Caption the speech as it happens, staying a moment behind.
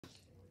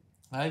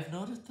I've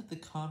noticed that the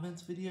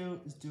comments video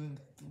is doing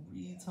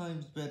 3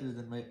 times better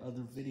than my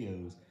other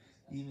videos,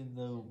 even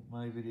though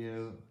my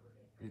video,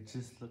 it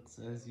just looks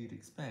as you'd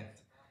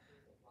expect.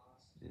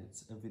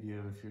 It's a video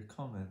of your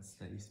comments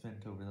that you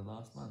spent over the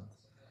last month.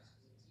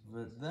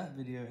 But that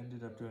video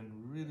ended up doing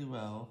really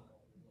well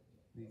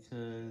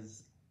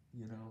because,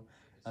 you know,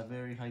 a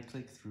very high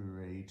click-through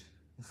rate.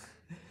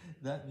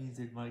 That means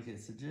it might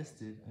get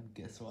suggested, and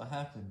guess what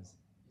happens?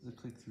 The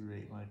click-through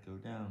rate might go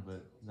down,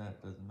 but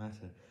that doesn't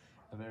matter.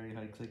 A very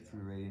high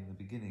click-through rate in the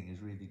beginning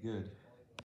is really good.